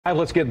All right,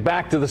 let's get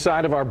back to the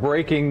side of our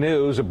breaking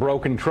news. A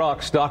broken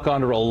truck stuck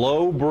under a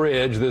low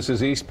bridge. This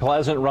is East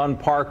Pleasant Run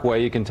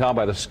Parkway. You can tell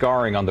by the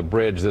scarring on the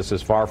bridge this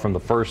is far from the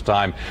first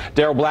time.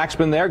 Daryl Black's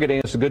been there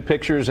getting us good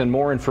pictures and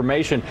more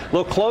information. A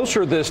little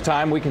closer this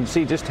time, we can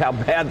see just how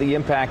bad the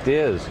impact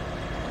is.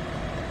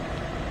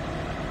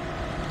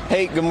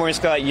 Hey, good morning,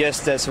 Scott. Yes,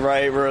 that's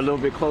right. We're a little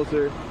bit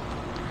closer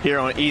here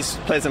on East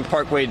Pleasant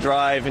Parkway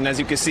Drive. And as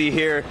you can see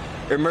here,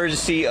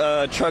 emergency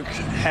truck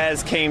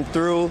has came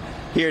through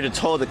here to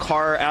tow the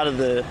car out of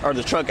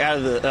the truck out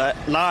of the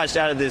lodged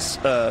out of this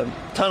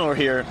tunnel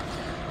here.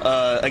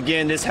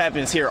 Again, this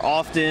happens here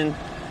often.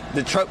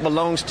 The truck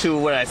belongs to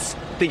what I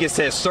think it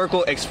says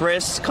Circle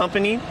Express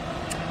Company. You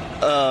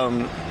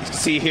can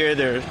see here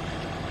they're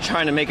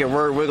trying to make it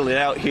wiggle it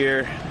out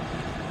here.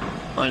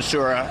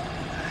 Unsure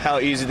how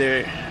easy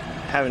they're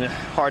having a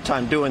hard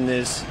time doing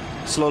this.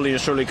 Slowly and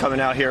surely coming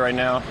out here right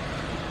now.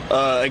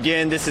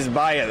 Again, this is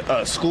by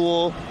a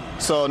school,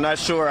 so not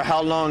sure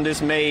how long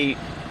this may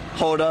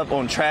hold up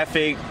on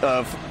traffic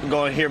of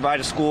going here by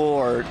the school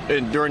or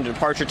during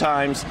departure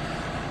times.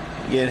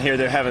 Again, here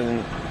they're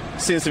having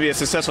seems to be a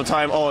successful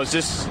time. Oh, it's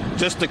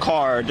just the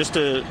car, just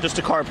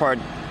the car part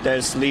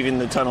that's leaving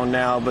the tunnel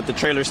now, but the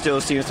trailer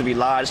still seems to be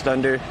lodged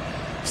under.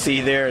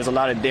 See, there's a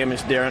lot of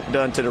damage there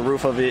done to the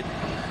roof of it.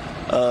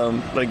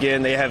 But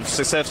again, they have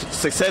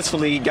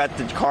successfully got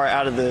the car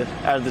out of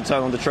the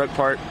tunnel, the truck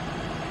part.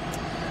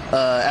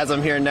 As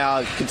I'm here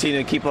now, continue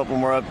to keep up with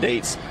more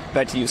updates.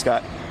 Back to you,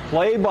 Scott.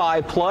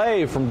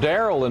 Play-by-play from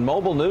Daryl in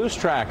Mobile News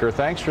Tracker.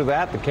 Thanks for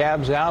that. The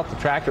cab's out. The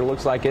tractor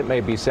looks like it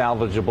may be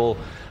salvageable.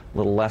 A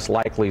little less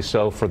likely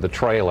so for the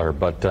trailer.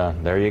 But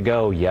there you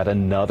go. Yet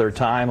another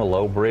time a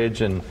low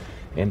bridge in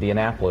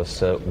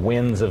Indianapolis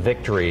wins a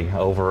victory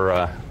over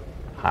a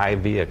high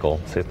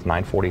vehicle. It's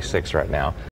 9:46 right now.